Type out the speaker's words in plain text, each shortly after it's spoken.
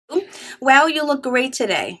Wow, you look great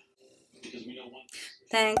today.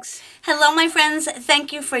 Thanks. Hello, my friends.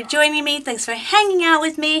 Thank you for joining me. Thanks for hanging out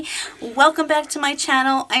with me. Welcome back to my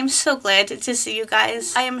channel. I'm so glad to see you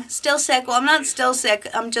guys. I am still sick. Well, I'm not still sick.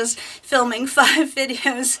 I'm just filming 5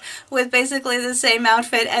 videos with basically the same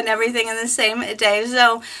outfit and everything in the same day.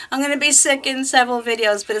 So I'm going to be sick in several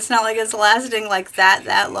videos, but it's not like it's lasting like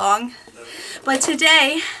that long. But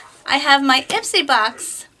today I have my Ipsy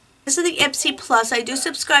box. This is the Ipsy Plus. I do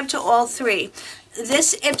subscribe to all 3.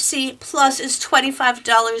 This Ipsy Plus is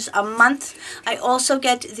 $25 a month. I also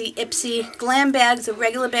get the Ipsy Glam bag, the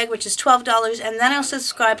regular bag, which is $12, and then I'll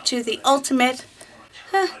subscribe to the Ultimate,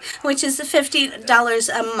 which is $50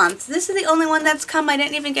 a month. This is the only one that's come. I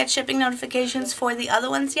didn't even get shipping notifications for the other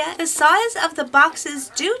ones yet. The size of the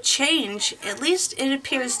boxes do change, at least it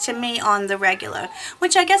appears to me on the regular,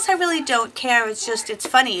 which I guess I really don't care. It's just, it's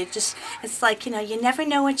funny. It's like, you know, you never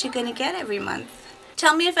know what you're going to get every month.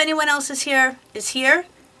 Tell me if anyone else is here.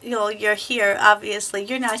 You know, you're here, obviously.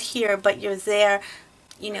 You're not here, but you're there.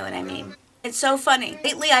 You know what I mean. It's so funny.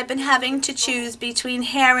 Lately, I've been having to choose between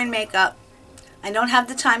hair and makeup. I don't have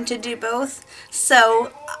the time to do both,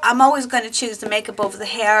 so I'm always going to choose the makeup over the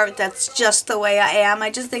hair. That's just the way I am. I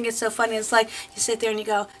just think it's so funny. It's like you sit there and you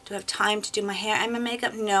go, do I have time to do my hair and my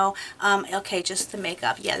makeup? No. Okay, just the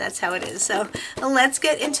makeup. Yeah, that's how it is. So let's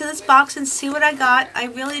get into this box and see what I got. I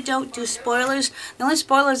really don't do spoilers. The only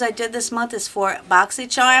spoilers I did this month is for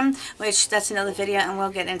Boxycharm, which that's another video, and we'll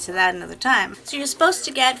get into that another time. So you're supposed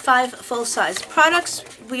to get 5 full-size products.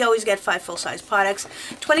 We always get 5 full-size products.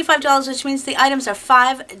 $25, which means the items are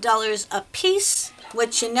 $5 a piece,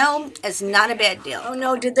 which you know is not a bad deal. Oh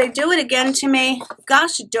no, did they do it again to me?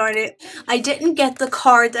 Gosh darn it. I didn't get the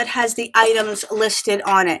card that has the items listed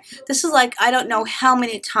on it. This is like, I don't know how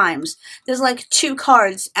many times. There's like 2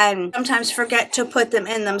 cards and sometimes forget to put them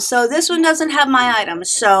in them. So this one doesn't have my items,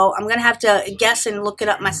 so I'm going to have to guess and look it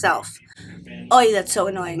up myself. Oh, that's so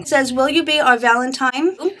annoying. It says, will you be our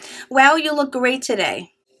Valentine? Wow, you look great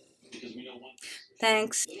today.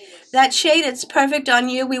 Thanks. That shade, it's perfect on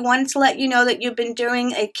you. We wanted to let you know that you've been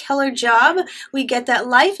doing a killer job. We get that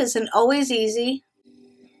life isn't always easy.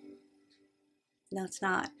 No, it's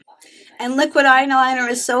not. And liquid eyeliner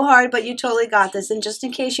is so hard, but you totally got this. And just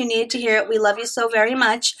in case you needed to hear it, we love you so very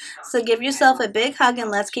much. So give yourself a big hug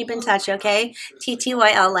and let's keep in touch, okay?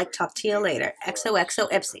 TTYL, like talk to you later.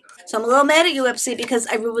 XOXO Ipsy. So I'm a little mad at you, Ipsy, because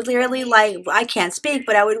I would really like, I can't speak,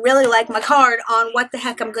 but I would really like my card on what the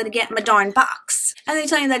heck I'm going to get in my darn box. And they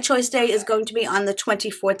tell you that choice day is going to be on the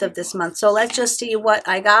 24th of this month. So let's just see what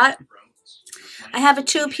I got. I have a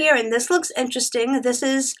tube here, and this looks interesting. This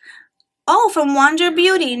is... oh, from Allure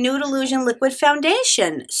Beauty, Nude Illusion Liquid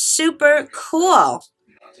Foundation. Super cool.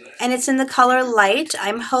 And it's in the color light.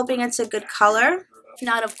 I'm hoping it's a good color. If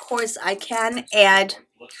not, of course, I can add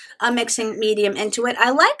a mixing medium into it.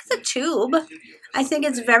 I like the tube. I think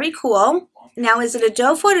it's very cool. Now, is it a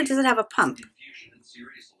doe foot or does it have a pump?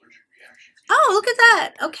 Oh, look at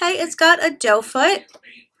that. Okay, it's got a doe foot.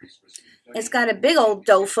 It's got a big old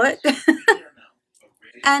doe foot.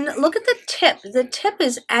 And look at the tip. The tip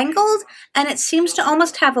is angled, and it seems to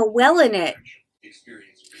almost have a well in it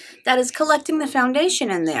that is collecting the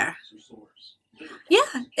foundation in there.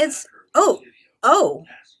 Yeah, it's,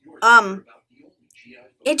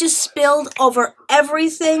 it just spilled over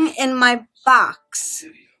everything in my box.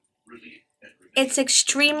 It's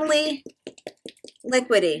extremely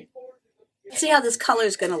liquidy. Let's see how this color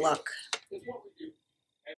is going to look.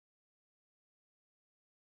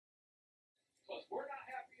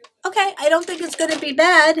 Okay, I don't think it's going to be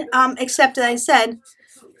bad, except that I said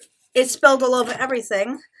it spilled all over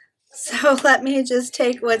everything. So let me just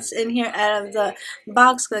take what's in here out of the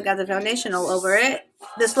box because I got the foundation all over it.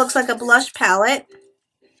 This looks like a blush palette.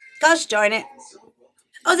 Gosh darn it.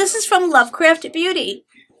 Oh, this is from Lovecraft Beauty.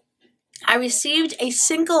 I received a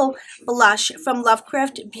single blush from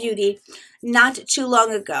Lovecraft Beauty not too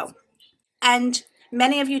long ago. And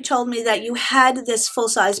many of you told me that you had this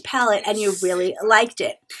full-size palette and you really liked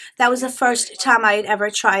it. That was the first time I had ever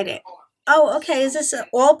tried it. Oh, okay. Is this an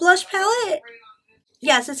all blush palette?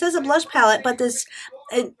 Yes, it says a blush palette, but this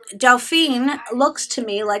Dauphine looks to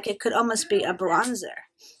me like it could almost be a bronzer.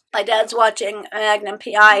 My dad's watching Magnum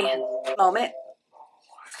PI moment.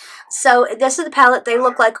 So this is the palette. They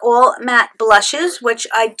look like all matte blushes, which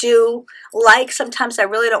I do like. Sometimes I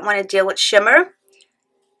really don't want to deal with shimmer.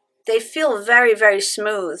 They feel very, very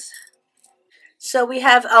smooth. So we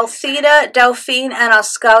have Althea, Dauphine, and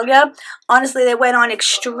Oscalia. Honestly, they went on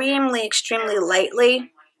extremely, extremely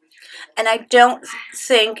lightly. And I don't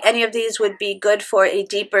think any of these would be good for a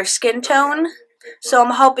deeper skin tone. So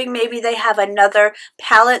I'm hoping maybe they have another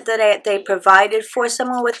palette that they provided for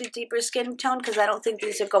someone with a deeper skin tone, because I don't think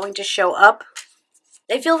these are going to show up.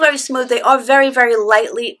 They feel very smooth. They are very, very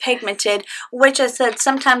lightly pigmented, which I said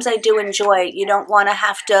sometimes I do enjoy. You don't want to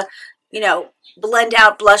have to, you know, blend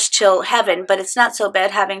out blush till heaven, but it's not so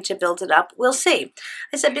bad having to build it up. We'll see.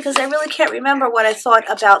 I said because I really can't remember what I thought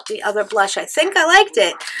about the other blush. I think I liked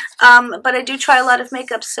it, but I do try a lot of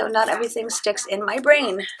makeup, so not everything sticks in my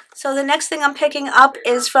brain. So the next thing I'm picking up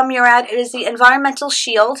is from Murad. It is the Environmental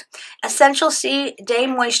Shield Essential C Day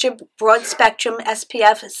Moisture Broad Spectrum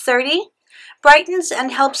SPF 30. Brightens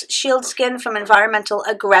and helps shield skin from environmental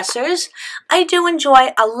aggressors. I do enjoy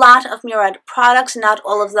a lot of Murad products, not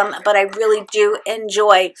all of them, but I really do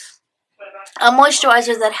enjoy a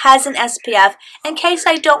moisturizer that has an SPF in case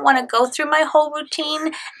I don't want to go through my whole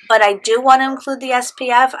routine, but I do want to include the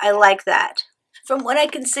SPF. I like that. From what I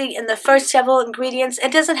can see in the first several ingredients,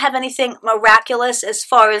 it doesn't have anything miraculous as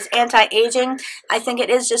far as anti-aging. I think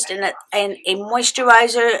it is just a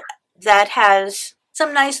moisturizer that has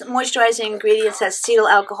some nice moisturizing ingredients. That's cetyl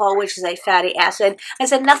alcohol, which is a fatty acid. I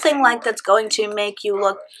said nothing like that's going to make you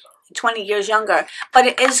look 20 years younger, but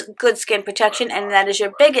it is good skin protection, and that is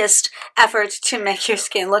your biggest effort to make your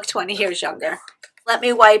skin look 20 years younger. Let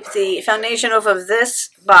me wipe the foundation off of this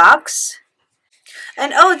box.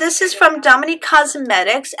 And oh, this is from Dominique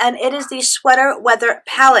Cosmetics, and it is the Sweater Weather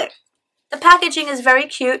Palette. The packaging is very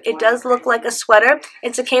cute. It does look like a sweater.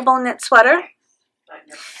 It's a cable knit sweater.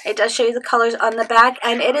 It does show you the colors on the back,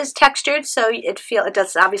 and it is textured, so it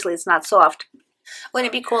does. Obviously, it's not soft.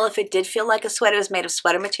 Wouldn't it be cool if it did feel like a sweater? It was made of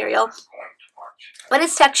sweater material, but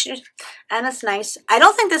it's textured and it's nice. I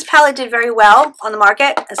don't think this palette did very well on the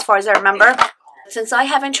market, as far as I remember. Since I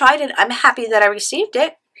haven't tried it, I'm happy that I received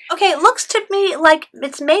it. Okay, it looks to me like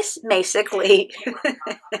it's basically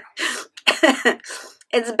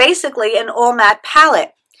it's basically an all matte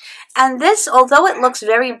palette. And this, although it looks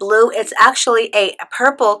very blue, it's actually a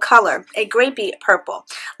purple color, a grapey purple.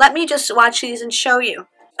 Let me just swatch these and show you.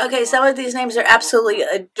 Okay, some of these names are absolutely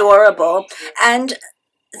adorable, and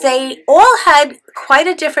they all had quite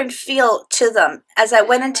a different feel to them. As I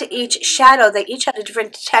went into each shadow, they each had a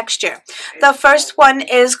different texture. The first one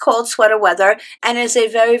is called Sweater Weather, and is a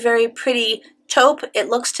very, very pretty taupe. It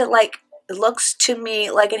looks to me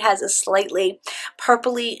like it has a slightly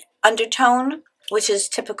purpley undertone, which is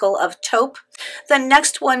typical of taupe. The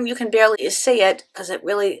next one, you can barely see it because it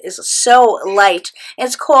really is so light.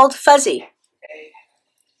 It's called Fuzzy.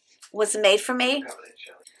 Was made for me.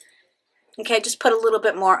 Okay, just put a little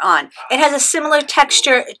bit more on. It has a similar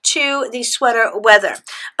texture to the Sweater Weather,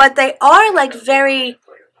 but they are like very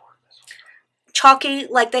chalky,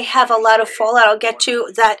 like they have a lot of fallout. I'll get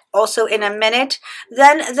to that also in a minute.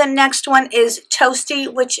 Then the next one is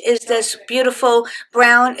Toasty, which is this beautiful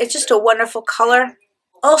brown. It's just a wonderful color.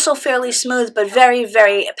 Also fairly smooth, but very,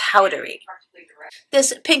 very powdery.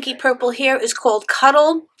 This pinky purple here is called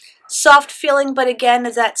Cuddle. Soft feeling, but again,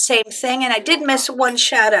 that same thing. And I did miss one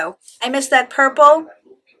shadow. I missed that purple,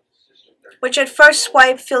 which at first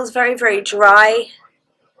swipe feels very, very dry,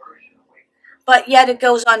 but yet it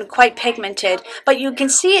goes on quite pigmented. But you can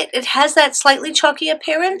see it has that slightly chalky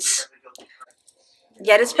appearance,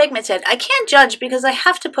 yet it's pigmented. I can't judge because I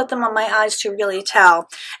have to put them on my eyes to really tell.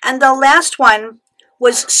 And the last one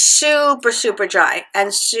was super, super dry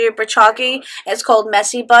and super chalky. It's called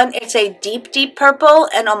Messy Bun. It's a deep, deep purple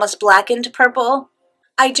and almost blackened purple.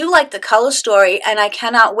 I do like the color story, and I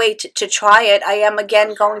cannot wait to try it. I am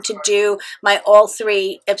again going to do my all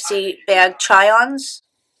 3 Ipsy bag try-ons.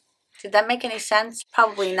 Did that make any sense?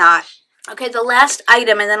 Probably not. Okay, the last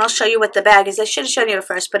item, and then I'll show you what the bag is. I should have shown you it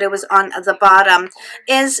first, but it was on the bottom,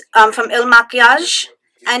 is from Il Maquillage.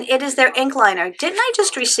 And it is their ink liner. Didn't I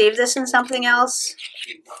just receive this in something else?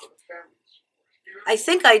 I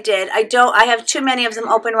think I did. I have too many of them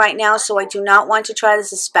open right now, so I do not want to try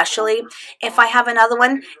this, especially if I have another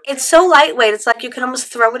one. It's so lightweight, it's like you can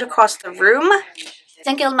almost throw it across the room. I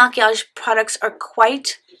think Il Maquillage products are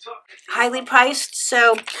quite highly priced,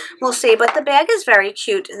 so we'll see. But the bag is very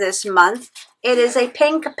cute this month. It is a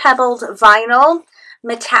pink pebbled vinyl,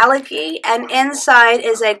 metallic-y, and inside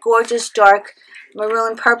is a gorgeous dark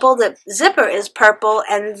maroon purple. The zipper is purple,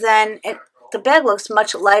 and then the bag looks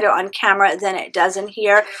much lighter on camera than it does in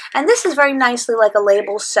here. And this is very nicely like a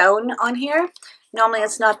label sewn on here. Normally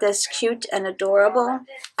it's not this cute and adorable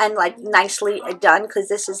and like nicely done, because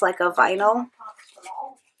this is like a vinyl.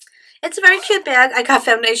 It's a very cute bag. I got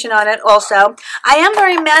foundation on it also. I am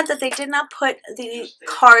very mad that they did not put the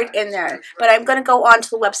card in there, but I'm going to go onto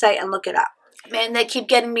the website and look it up. Man, they keep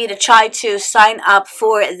getting me to try to sign up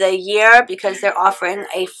for the year because they're offering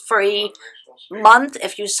a free month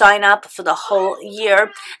if you sign up for the whole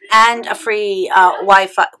year, and a free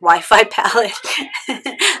Wi-Fi palette.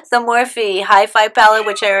 The Morphe Hi-Fi palette,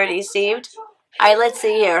 which I already received. All right, let's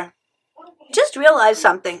see here. Just realized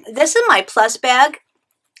something. This is my plus bag.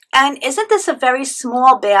 And isn't this a very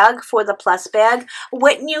small bag for the plus bag?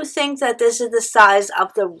 Wouldn't you think that this is the size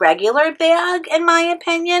of the regular bag, in my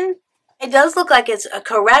opinion? It does look like it's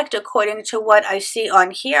correct according to what I see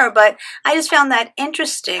on here, but I just found that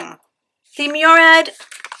interesting. The Murad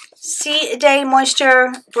C-Day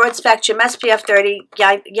Moisture Broad Spectrum SPF 30,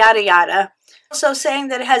 yada yada. Also saying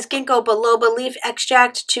that it has ginkgo biloba leaf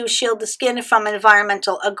extract to shield the skin from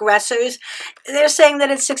environmental aggressors. They're saying that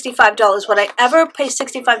it's $65. Would I ever pay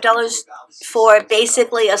 $65 for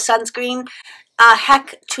basically a sunscreen?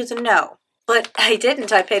 Heck to the no. But I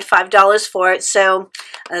didn't. I paid $5 for it, so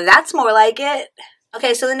that's more like it.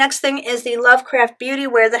 Okay, so the next thing is the Lovecraft Beauty.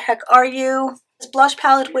 Where the heck are you? This blush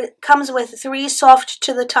palette comes with 3 soft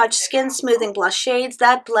to the touch skin smoothing blush shades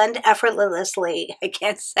that blend effortlessly. I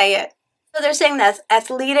can't say it. So they're saying that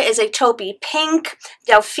Athleta is a taupey pink,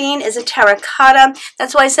 Delphine is a terracotta.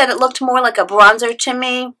 That's why I said it looked more like a bronzer to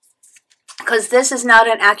me, because this is not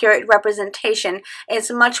an accurate representation. It's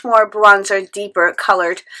much more bronzer, deeper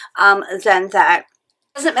colored than that.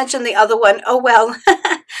 Doesn't mention the other one. Oh well.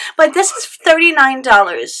 But this is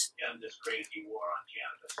 $39.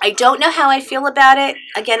 I don't know how I feel about it.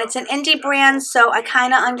 Again, it's an indie brand, so I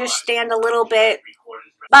kind of understand a little bit.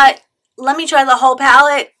 But let me try the whole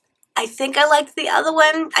palette. I think I like the other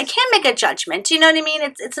one. I can't make a judgment. You know what I mean?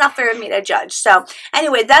 It's not fair of me to judge. So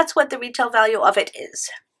anyway, that's what the retail value of it is.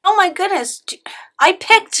 Oh my goodness. I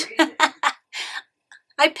picked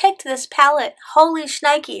this palette. Holy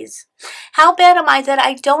shnikes. How bad am I that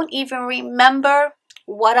I don't even remember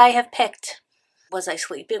what I have picked? Was I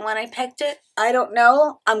sleeping when I picked it? I don't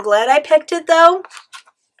know. I'm glad I picked it though.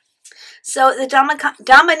 So the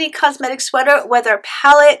Dominique Cosmetics Sweater Weather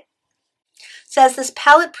Palette says this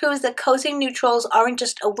palette proves that cozy neutrals aren't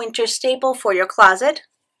just a winter staple for your closet.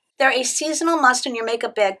 They're a seasonal must in your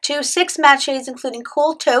makeup bag too. 6 matte shades including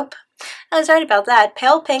Cool Taupe, I was right about that,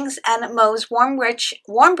 pale pinks and mauves, warm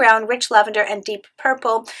brown, rich lavender, and deep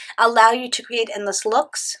purple allow you to create endless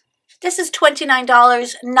looks. This is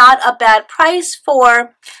 $29, not a bad price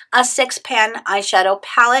for a 6-pan eyeshadow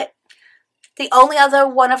palette. The only other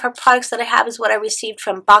one of her products that I have is what I received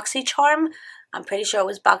from Boxycharm. I'm pretty sure it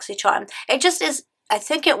was Boxycharm. It just is, I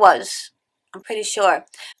think it was. I'm pretty sure.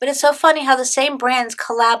 But it's so funny how the same brands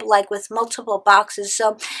collab like with multiple boxes.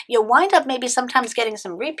 So you'll wind up maybe sometimes getting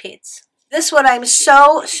some repeats. This one I'm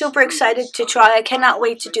so super excited to try. I cannot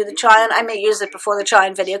wait to do the try-on. I may use it before the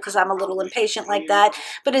try-on video because I'm a little impatient like that.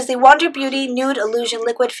 But it's the Wander Beauty Nude Illusion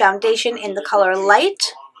Liquid Foundation in the color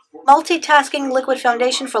Light. Multitasking liquid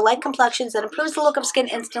foundation for light complexions that improves the look of skin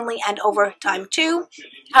instantly and over time too.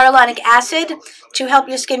 Hyaluronic acid to help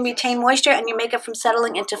your skin retain moisture and your makeup from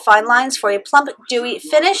settling into fine lines for a plump, dewy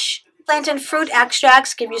finish. Plant and fruit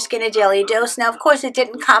extracts give your skin a daily dose. Now, of course, it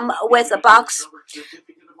didn't come with a box.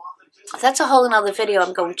 That's a whole another video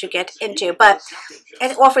I'm going to get into, but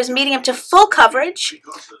it offers medium to full coverage,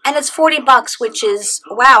 and it's $40, which is,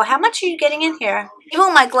 wow, how much are you getting in here? Even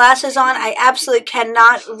with my glasses on, I absolutely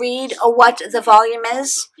cannot read what the volume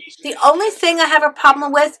is. The only thing I have a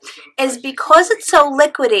problem with is because it's so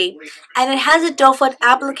liquidy and it has a doe foot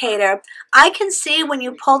applicator, I can see when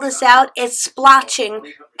you pull this out, it's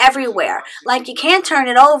splotching everywhere. Like you can't turn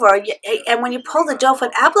it over, and when you pull the doe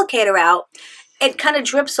foot applicator out, it kind of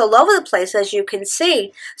drips all over the place, as you can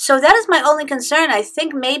see. So that is my only concern. I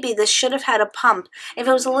think maybe this should have had a pump. If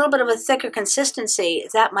it was a little bit of a thicker consistency,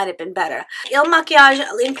 that might have been better. Il Makiage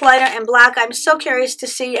Ink Liner in black. I'm so curious to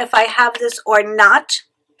see if I have this or not.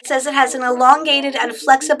 It says it has an elongated and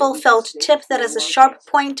flexible felt tip that has a sharp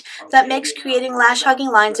point that makes creating lash-hugging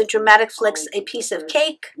lines and dramatic flicks a piece of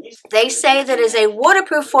cake. They say that it is a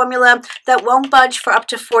waterproof formula that won't budge for up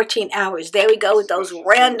to 14 hours. There we go with those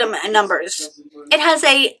random numbers. It has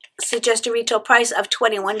a suggested retail price of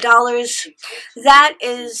 $21. That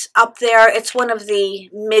is up there. It's one of the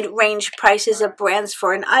mid-range prices of brands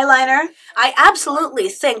for an eyeliner. I absolutely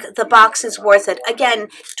think the box is worth it. Again,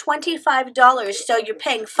 $25, so you're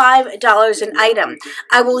paying $5 an item.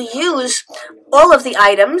 I will use all of the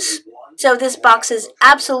items, so this box is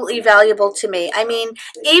absolutely valuable to me. I mean,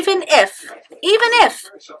 even if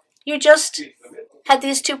you just had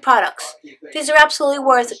these 2 products, these are absolutely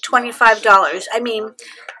worth $25. I mean,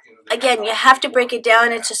 again, you have to break it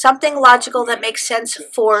down into something logical that makes sense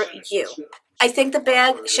for you. I think the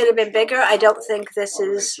bag should have been bigger. I don't think this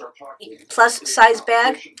is a plus size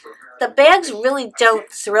bag. The bags really don't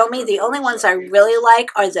thrill me. The only ones I really like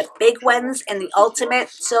are the big ones and the Ultimate.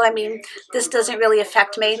 So, I mean, this doesn't really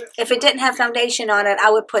affect me. If it didn't have foundation on it, I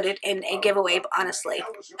would put it in a giveaway, honestly.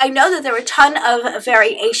 I know that there are a ton of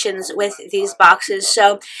variations with these boxes.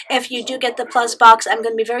 So, if you do get the Plus box, I'm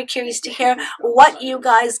going to be very curious to hear what you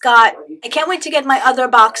guys got. I can't wait to get my other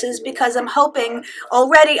boxes because I'm hoping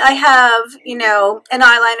already I have, you know, an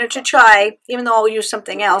eyeliner to try, even though I'll use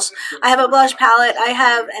something else. I have a blush palette, I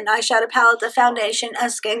have an eyeshadow palette, a foundation, a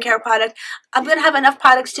skincare product. I'm going to have enough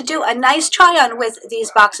products to do a nice try-on with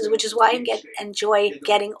these boxes, which is why I enjoy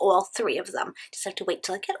getting all three of them. Just have to wait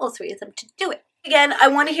till I get all three of them to do it. Again, I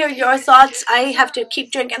want to hear your thoughts. I have to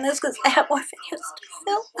keep drinking this because I have more videos to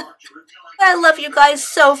film. I love you guys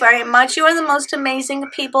so very much. You are the most amazing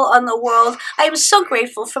people on the world. I am so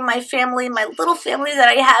grateful for my family, my little family that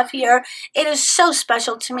I have here. It is so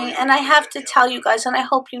special to me, and I have to tell you guys, and I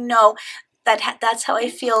hope you know that that's how I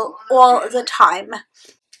feel all the time.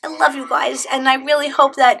 I love you guys, and I really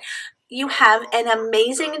hope that you have an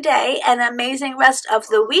amazing day, an amazing rest of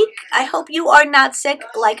the week. I hope you are not sick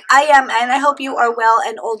like I am, and I hope you are well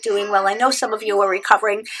and all doing well. I know some of you are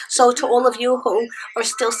recovering, so to all of you who are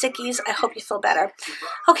still sickies, I hope you feel better.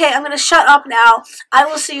 Okay, I'm going to shut up now. I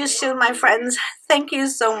will see you soon, my friends. Thank you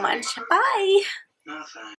so much. Bye.